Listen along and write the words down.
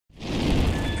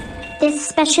This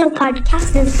special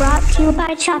podcast is brought to you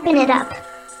by Choppin It Up.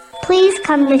 Please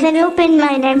come with an open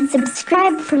mind and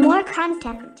subscribe for more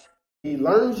content. He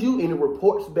learns you and it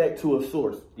reports back to a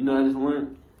source. You know, I just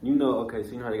learned, so you know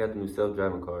how they got the new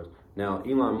self-driving cars. Now,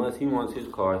 Elon Musk, he wants his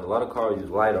cars, a lot of cars use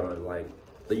LiDAR, like,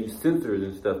 they use sensors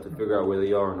and stuff to figure out where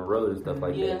they are on the road and stuff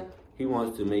like that. He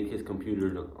wants to make his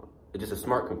computer just a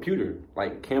smart computer,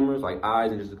 like cameras, like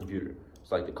eyes, and just a computer.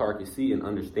 So like the car can see and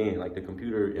understand, like the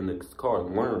computer in the car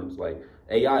learns, like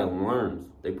AI learns.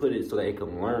 They put it so that it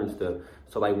can learn stuff.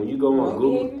 So like when you go on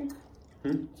Google,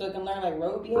 so it can learn like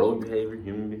road behavior,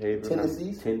 human behavior,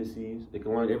 tendencies. They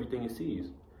can learn everything it sees.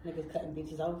 Niggas cutting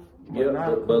bitches off.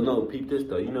 Yeah, but no, peep this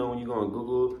though. You know when you go on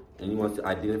Google and you want to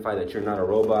identify that you're not a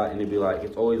robot, and it'd be like,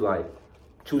 it's always like,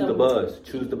 choose the buzz,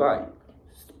 choose the bike.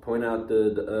 Point out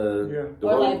the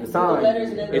sign.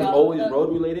 It's always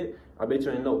road related. I bet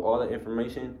you didn't know all that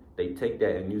information. They take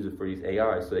that and use it for these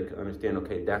AI so they can understand.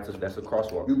 Okay, that's a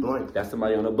crosswalk. You blank. That's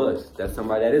somebody on a bus. That's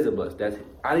somebody that is a bus.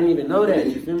 I didn't even know that.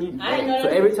 You feel me? I didn't know so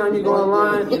that. every time you go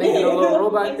online and they get a little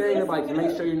robot thing, they're like, to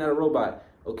make sure you're not a robot.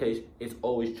 Okay, it's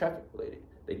always traffic related.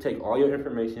 They take all your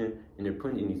information and they're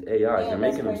putting it in these AIs. They're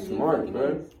making them smart,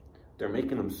 bro. They're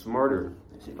making them smarter.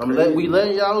 We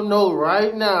letting y'all know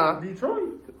right now. Detroit.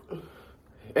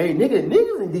 Hey,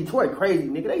 niggas in Detroit crazy,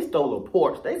 nigga. They stole a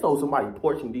Porsche. They stole somebody's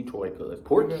Porsche in Detroit, cuz.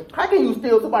 Porsche? How can you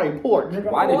steal somebody's Porsche?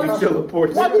 Why did you steal a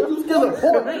Porsche? Why did you steal a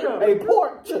Porsche? A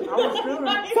Porsche. I was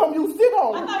stealing. Something you sit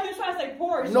on. I thought you were trying to say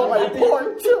Porsche. No, a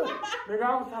Porsche. Nigga,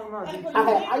 I was talking about Detroit. I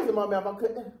had ice in my mouth. I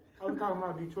couldn't. I was talking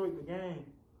about Detroit, the game.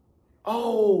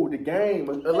 Oh, the game.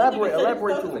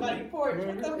 Elaborate to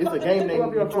it. It's a game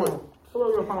named Detroit. Pull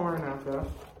up your phone right now, cuz.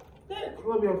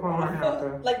 Pull up your phone right now,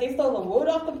 cuz. Like they stole the wood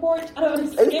off the porch? I don't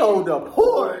understand. They stole the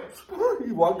Porsche.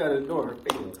 He walked out the door.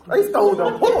 They stole the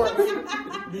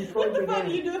Porsche. Detroit, the What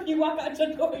do you game. do if you walk out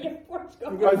your door and your porch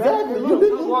goes? Exactly.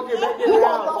 You walking back in You the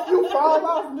walk house. off, you fall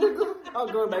off, nigga. I'm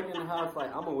going back in the house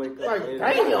like, I'm going to wake up. Like, later.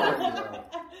 damn.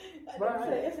 But I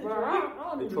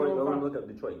don't even Detroit, know go if look up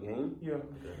Detroit game. Yeah,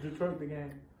 Detroit, the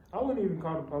game. I wouldn't even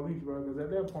call the police, bro, because at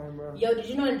that point, bro. Yo, did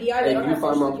you know in DR they don't have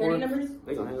social security numbers?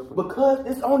 They gonna hang up. Because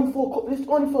it's only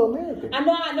for Americans. I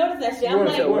know, I noticed that shit. I'm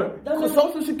like, The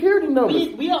social security numbers.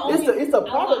 We are only. It's a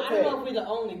product I don't know tag. if we're the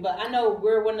only, but I know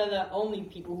we're one of the only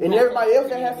people. Who And have everybody else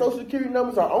that social has social security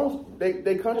numbers are on they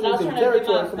countries I was and trying to give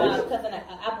territories. my cousin an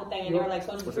Apple thing, and they were like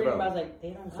social security number. I was like, they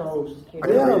don't have social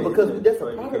security. Yeah, because that's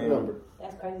a product number.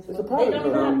 That's crazy. It's a They product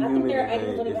don't number. have. I think their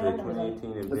agents don't even have numbers.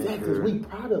 Exactly, because we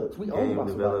products. We own Game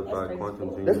developed by That's Quantum crazy.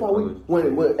 Genius That's why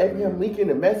when College. Abraham Lincoln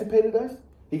emancipated us,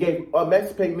 he gave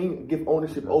emancipate meaning give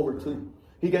ownership over to.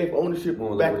 He gave ownership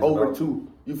back over to.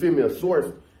 You feel me? A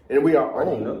source, and we are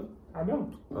own. I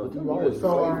know. You always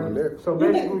So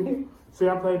basically, see,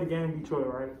 I played the game Detroit,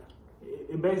 right?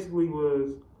 It basically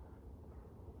was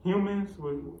humans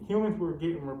were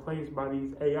getting replaced by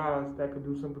these AIs that could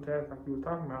do simple tasks like you was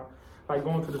talking about, like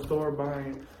going to the store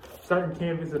buying certain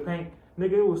canvas of paint.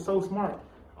 Nigga, it was so smart.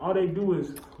 All they do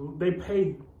is they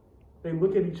pay. They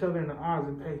look at each other in the eyes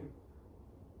and pay.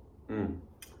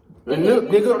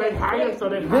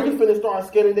 Niggas finna start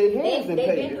scanning their hands and They've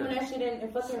pay. been doing that shit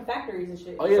in fucking factories and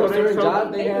shit. Oh yeah, So certain they-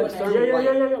 jobs they have certain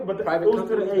Yeah. But it private goes to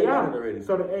companies, the they AI. got it already.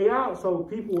 So the AI, so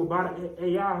people will buy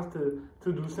the AIs to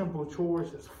do simple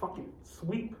chores, just fucking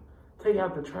sweep, take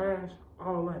out the trash,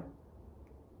 all that.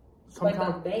 Like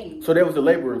Sometimes a babe. So there was a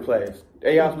laboring class.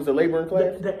 AIs was a laboring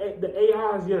class. the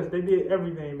AIs, yes, they did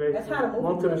everything basically. That's how the movie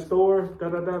Walk to the was. store,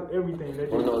 everything. They You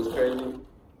did. know what's crazy?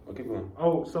 Okay, go on.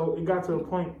 Oh, so it got to a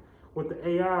point with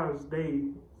the AIs, they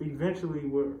eventually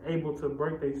were able to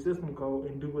break their system code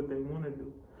and do what they want to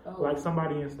do. Oh. Like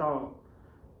somebody installed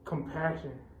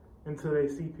compassion into their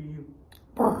CPU.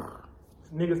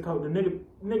 Niggas told the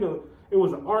nigga, it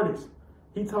was an artist.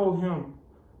 He told him,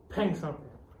 paint something.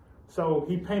 So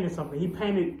he painted something. He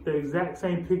painted the exact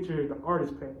same picture the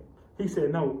artist painted. He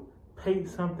said, no, paint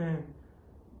something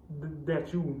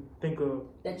that you think of.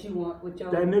 That you want with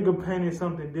your. That nigga painted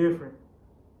something different.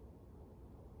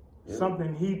 Yeah.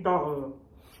 Something he thought of.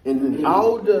 In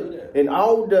all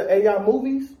the AI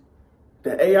movies,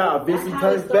 the AI eventually That's how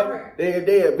it turns back. started.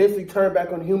 They eventually turn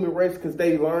back on the human race because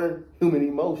they learn human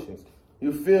emotions.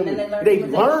 You feel me? And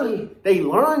They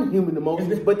learn human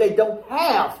emotions, but they don't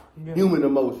have human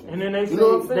emotions. And then they say, you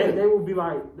know what I'm saying? they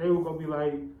will go be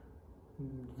like,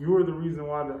 you're the reason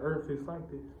why the earth is like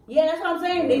this. Yeah, that's what I'm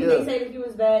saying. They say that he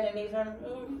was bad and they turned.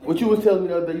 What you was telling me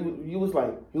the other day, you was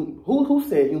like, who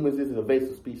said humans is an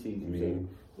invasive species? You said.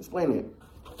 Explain that.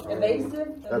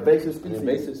 Invasive species.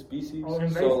 Invasive species. Oh,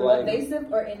 invasive. So like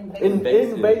Invasive or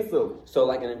invasive? Invasive. So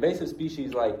like an invasive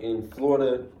species, like in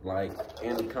Florida, like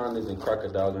anacondas and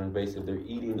crocodiles are invasive. They're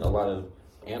eating a lot of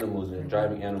animals and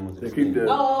driving animals. They keep the.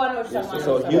 Oh, I know what you're talking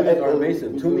So about. humans are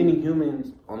invasive. Too many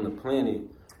humans on the planet,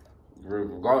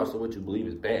 regardless of what you believe,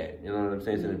 is bad. You know what I'm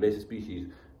saying? It's an invasive species.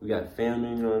 We got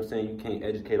famine, you know what I'm saying? You can't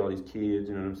educate all these kids,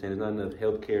 you know what I'm saying? There's not enough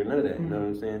health care, none of that, you know what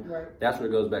I'm saying? Right. That's where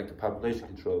it goes back to population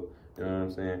control, you know what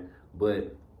I'm saying?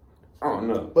 But, I don't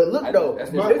know. But look though,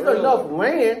 it's enough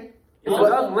land. It's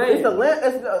enough land.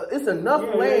 It's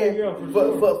enough land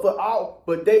for all.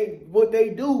 But what they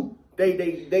do,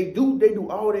 they do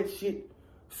all that shit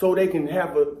so they can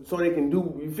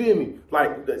do. You feel me?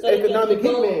 Like the economic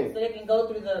hitman. So they can go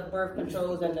through the birth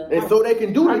controls and so they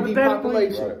can do the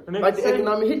depopulation, right. like the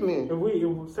economic hitman.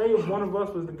 If one of us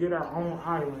was to get our own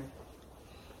island.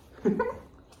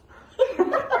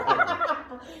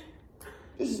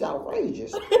 This is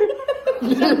outrageous.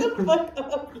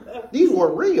 These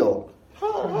were real.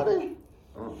 How they?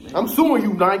 I'm suing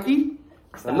you, Nike.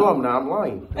 Stop. No, I'm not. I'm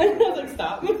lying. I was like,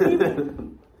 stop.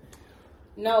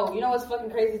 No, you know what's fucking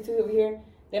crazy too over here?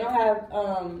 They don't have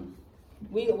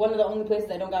one of the only places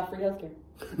that don't got free healthcare.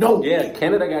 No. Yeah,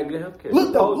 Canada got good healthcare.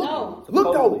 Look though. No.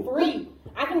 Look though. Free.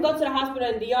 I can go to the hospital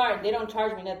in DR. They don't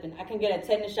charge me nothing. I can get a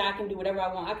tetanus shot. I can do whatever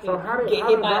I want. I can get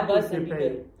hit by a bus and be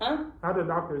good. Huh? How do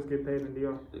doctors get paid in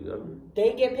DR?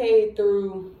 They get paid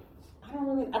through.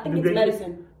 I think it's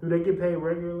medicine. Do they get paid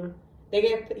regularly? They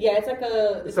get it's like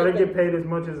a. So they get paid as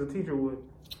much as a teacher would.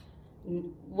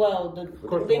 Well, the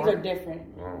things are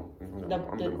different. The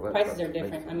the prices are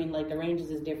different. I mean, like the ranges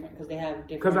is different because they have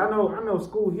different. Because I know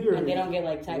school here. And they don't get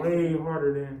like taxes. Way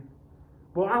harder than.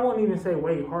 Well, I won't even say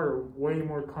way harder. Way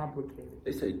more complicated.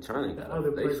 They say China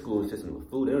got their school system with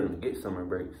food. They don't even get summer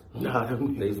breaks. Nah,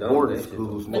 they boarding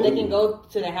schools. But they can go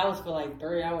to the house for like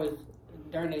 3 hours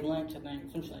during their lunch, I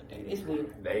think, something like that. It's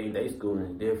weird. They schooling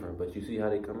is different, but you see how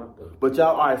they come up though. But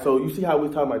y'all, all right. So you see how we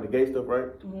talking about the gay stuff,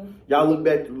 right? Mm-hmm. Y'all look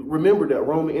back. Remember that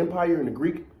Roman Empire and the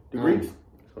Greeks.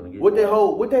 What their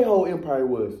whole empire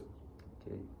was?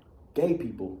 Gay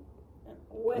people.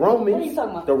 Romans. What are you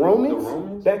talking about? The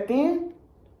Romans back then,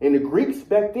 and the Greeks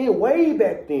back then, way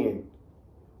back then.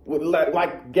 With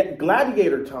like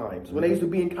gladiator times when they used to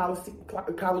be in coliseums. You're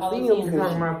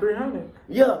talking about 300.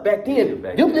 Yeah, back then.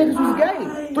 Them niggas was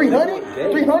gay.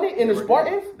 300 and the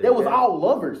Spartans, they was all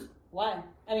lovers. Why?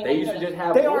 I mean, they used to just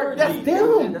have orgies. That's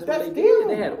them. That's them.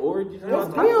 They had orgies. That's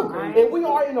them. And we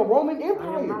are in the Roman I am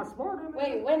Empire. not Spartan.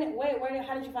 Wait,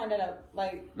 how did you find that out?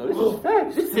 Like, no, this is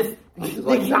facts. This is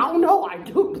like, I don't know. I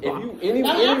do. If you any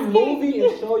movie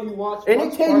and show you watch, and they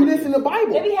tell you this in the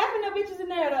Bible. They be having no bitches in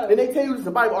there though. And they tell you this in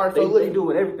the Bible. All right, so they do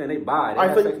with everything they buy. All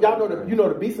right, so y'all know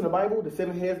the beast in the Bible, the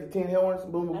 7 heads, the 10 horns,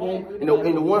 boom, boom, boom,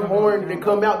 and the one horn that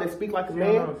come out that speak like a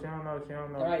man. She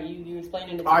don't know. All right, you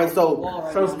explaining it. All right,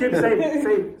 so skip,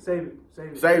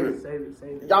 save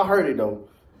it. Y'all heard it though.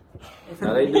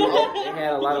 No, they do. They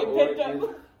had a lot of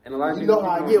orgies. And a lot of you know how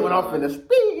I get when I'm finna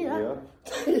speak. Yeah.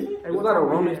 Hey, what lot of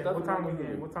Roman stuff? What time we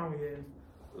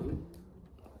in?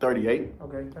 38.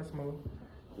 Okay, that's smooth.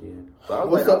 Yeah. But I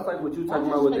was like what you talking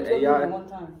about with the AI.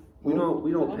 We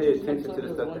don't pay attention to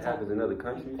the stuff that happens in other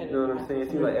countries. You know what I'm saying?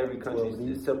 It seems like every country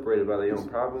is separated by their own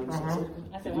problems.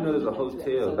 Did you know there's a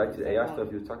hotel, back to the AI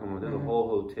stuff you were talking about, there's a whole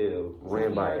hotel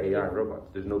ran by AI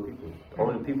robots. There's no people.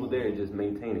 All the people there are just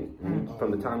maintaining. From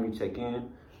the time you check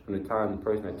in, from the time the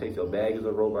person that takes your bag is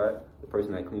a robot, the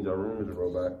person that cleans your room is a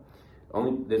robot.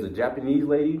 There's a Japanese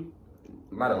lady,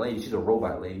 not a lady, she's a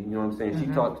robot lady, you know what I'm saying? She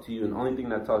talks to you, and the only thing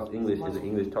that talks English is an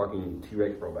English talking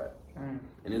T-Rex robot.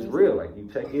 And it's real, like you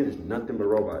check in, it's nothing but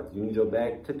robots. You need your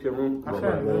bag, took to your room, I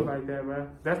try to live like that, bro.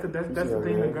 That's the thing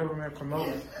the government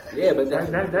promoting. Yeah, but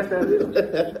that's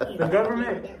the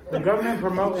government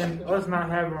promoting us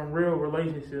not having real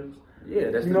relationships.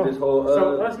 Yeah, that's this whole.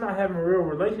 So us not having real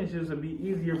relationships would be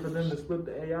easier for them to slip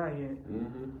the AI in.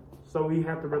 So we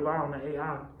have to rely on the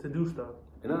AI to do stuff.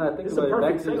 And then I think about it,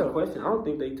 back to this question, I don't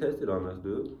think they tested on us,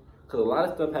 dude. Because a lot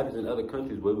of stuff happens in other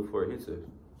countries way before it hits us.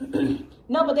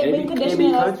 No, but they've been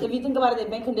conditioning us. If you think about it,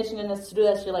 they've been conditioning us to do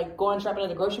that shit, like going shopping at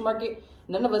the grocery market.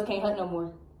 None of us can't hunt no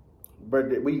more.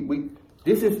 But we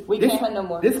can't hunt no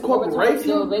more. This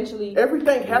corporation, eventually,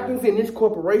 everything happens in this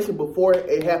corporation before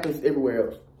it happens everywhere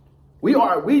else. We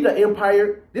the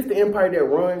empire. This the empire that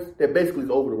runs, that basically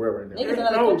is over the world right now. Niggas in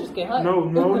other countries can't hunt. No,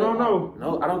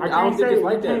 I don't think it's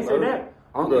like that. Can't say that.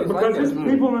 Because there's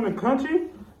people in the country,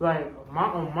 like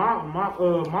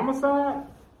mama side.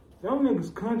 Them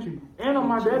niggas country. And on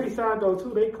my daddy's side, though,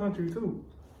 too, they country, too.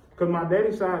 Because my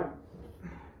daddy's side,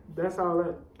 that's all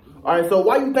that. All right, so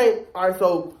why you think? All right,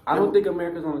 so I don't think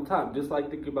America's on the top. Just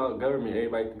like think about government,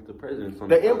 everybody thinks the president's on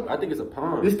the top. I think it's a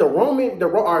pawn. It's the Roman. All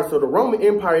right, so the Roman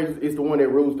Empire is the one that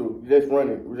rules just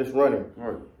running.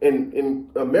 Right. And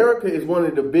America is one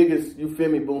of the biggest. You feel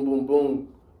me? Boom, boom, boom.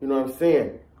 You know what I'm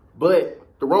saying? But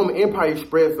the Roman Empire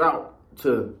spreads out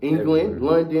to England,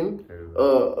 London,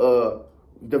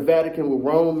 the Vatican with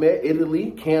Rome met,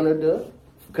 Italy, Canada,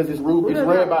 because it's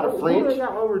ran by the French. Who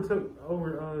got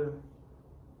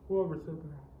who overtook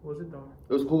them? Was it Thorn?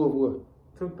 It was who of what?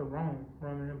 Took the Roman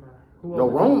Empire. No,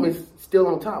 Rome is still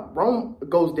on top. Rome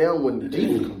goes down when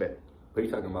Jesus comes back. What are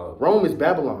you talking about? Rome is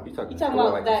Babylon. You talking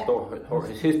about like that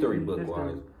history book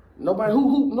wise?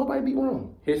 Nobody beat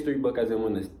Rome. History book as in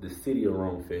when the city of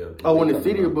Rome fell. Oh, when the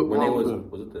city of Rome fell.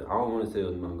 Was it the? I don't want to say it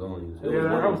was Mongolians. I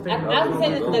was saying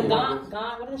the Gone.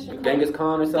 What is it? Genghis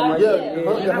Khan or something like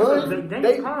that.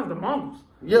 Genghis Khan's the Mongols.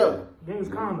 Yeah. Genghis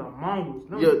Khan's the Mongols.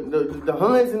 No. Yeah, the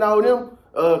Huns and all them.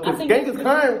 Because Genghis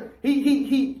Khan,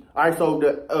 he. All right, so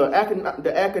the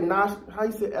Ashkenazi, how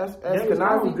you say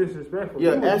Ashkenazi? Was disrespectful.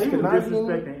 Yeah, Ashkenazi. He was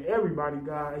disrespecting everybody.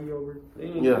 God, he over.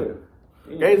 Yeah.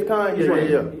 Genghis Khan,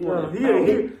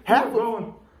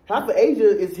 half of Asia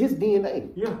is his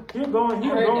DNA. Yeah, he'll go in. He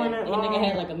nigga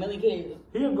had like a million kids.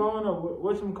 He'll go in a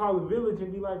village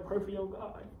and be like, pray for your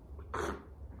God.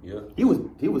 Yeah. He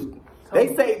was.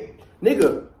 They say,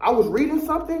 nigga, I was reading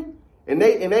something, and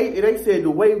they said the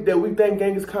way that we think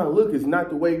Genghis Khan look is not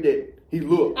the way that he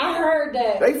looked. I heard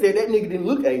that. They said that nigga didn't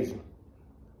look Asian.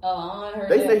 Oh, I heard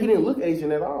they that. They said he didn't look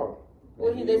Asian at all.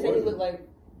 What they said he looked like?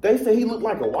 They say he looked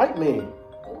like a white man.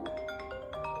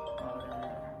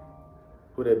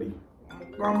 Who'd that be?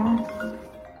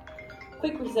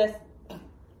 Quick recess.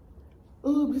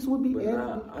 Oh, this would be.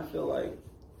 I feel like.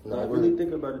 I really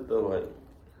think about it though, like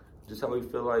just how we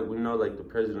feel like we know like the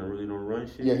president really don't run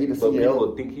shit. Yeah, but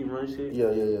people think he runs shit.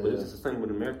 Yeah. But it's the same with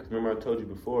America. Remember I told you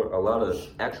before, a lot of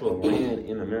actual land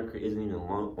in America isn't even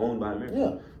owned by America.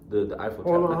 Yeah. The Eiffel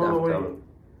Tower.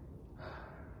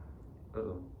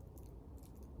 Uh-oh.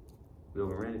 We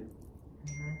overran it.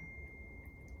 Mm-hmm.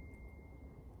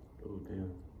 Oh, damn.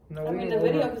 No, I mean, the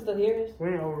video can still hear us. We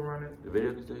ain't overrun it. The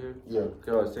video can still hear? Yeah.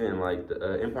 Because I was saying, like,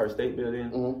 the Empire State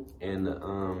Building and the,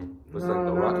 the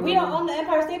Rock. We don't own the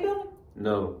Empire State Building?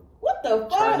 No. What the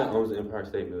fuck? China owns the Empire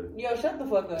State Building. Yo, shut the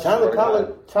fuck up. China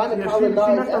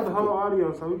colonized Africa. The whole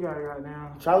audio, so we got it right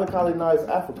now. China colonized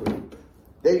Africa.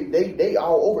 They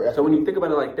all over Africa. So when you think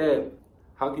about it like that,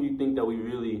 how can you think that we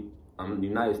really... the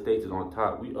United States is on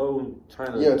top. We owe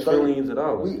China trillions of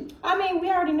dollars. I mean,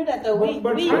 we already knew that though. They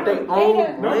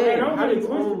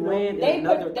own land.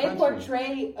 They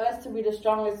portray us to be the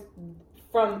strongest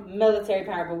from military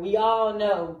power, but we all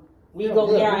know we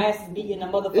gonna get our asses beat in the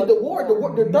motherfucking the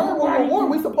third World War.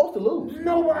 We supposed to lose.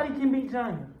 Nobody can beat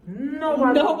China.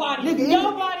 Nobody.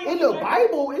 Nigga, in the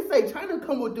Bible, it say China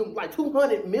come with them like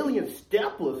 200 million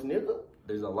steppers, nigga.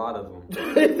 There's a lot of them.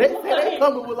 they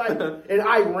coming with like in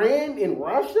Iran, in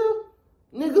Russia,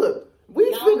 nigga.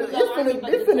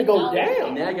 It's finna go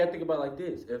down. Now you gotta think about it like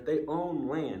this: if they own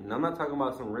land, and I'm not talking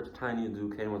about some rich Chinese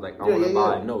dude came with like I want to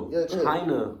buy. No,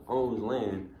 China owns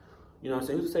land. You know what I'm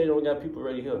saying? Who's to say they don't got people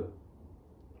ready here?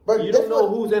 But you don't know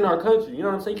who's in our country. You know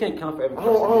what I'm saying? You can't count for every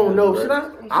country. I don't know.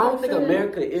 I don't think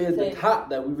America is the top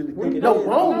that we really think it is.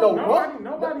 Rome.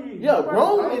 Nobody.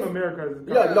 Rome is America.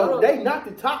 Yeah, no, they not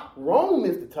the top. Rome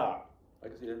is the top.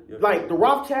 Like the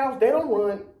Rothschilds, they don't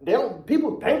run.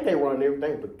 People think they run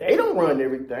everything, but they don't run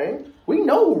everything. We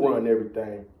know who run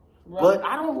everything, but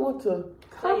I don't want to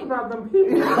talk about them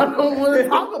people. I don't want to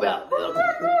talk about them.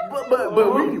 But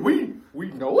we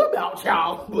know about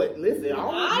y'all. But listen,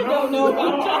 I don't know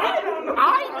about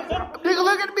y'all. Nigga,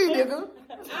 look at me, nigga.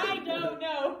 I don't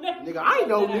know. Nigga, I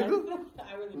know, nigga.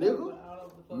 I really nigga.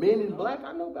 Men in black,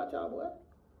 I know about y'all, boy.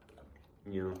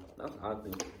 You know, that's how I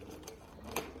think.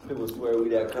 People swear we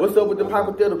that. What's up with them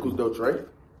hypotheticals, though, Trey? Shit,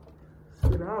 I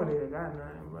don't even got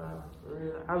nothing, bro. For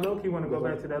real. I low-key want to go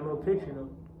back to that little picture, though.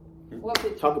 What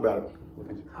picture? Talk about it.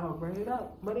 Oh, bring it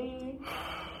up, buddy.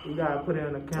 You gotta put it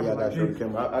in the camera. Yeah, I gotta show the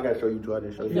camera. I gotta show you too. I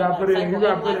didn't show you. You gotta put it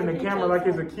in the camera like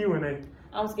it's a Q&A.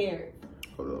 I'm scared.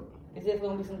 Hold up. Is it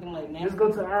gonna be something like nasty? Just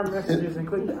go to our messages and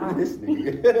click the this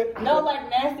nigga. No, like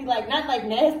nasty, like not like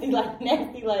nasty, like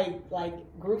nasty, like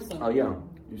gruesome. Oh yeah.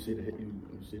 You see the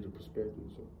perspective.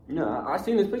 So. No, I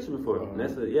seen this picture before. I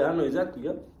know exactly.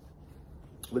 Yep.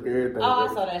 Look at everything. Oh,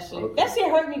 I saw that shit. Okay. That shit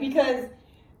hurt me because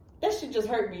that shit just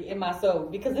hurt me in my soul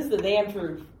because this is the damn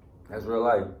truth. That's real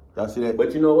life. I see that.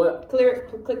 But you know what? Click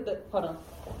the. Hold on.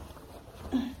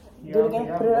 Yeah, do it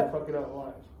again. Put it up. Fuck it up.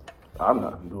 Watch. I'm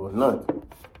not doing nothing.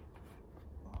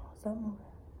 Something.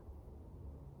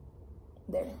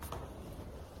 There.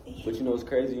 Yeah. But you know what's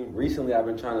crazy? Recently, I've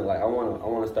been trying to I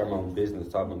want to start my own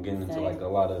business. So I've been getting into a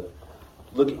lot of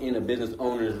looking into business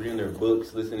owners, reading their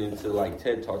books, listening to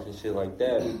TED Talks and shit like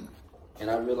that. And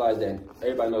I realized that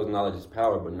everybody knows knowledge is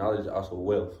power, but knowledge is also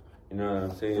wealth. You know what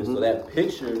I'm saying? So that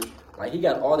picture, he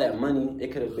got all that money,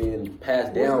 it could have been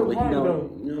passed down, but you know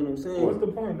what I'm saying? What's the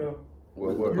point though?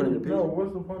 What's the point of the picture? No,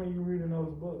 what's the point of you reading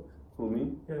those books? Who,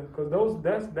 me? Yeah, because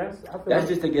that's I feel that's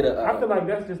just to get I feel like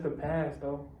that's just the past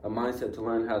though. A mindset to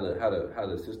learn how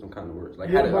the system kind of works, a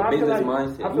business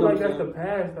mindset. I feel like that's the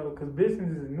past though, because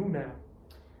business is new now.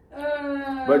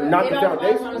 But not the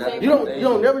foundation. You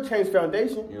don't never change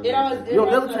foundation. You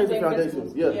don't never change the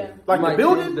foundation. Yeah. Like the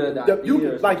building,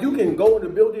 you can go in the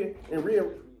building and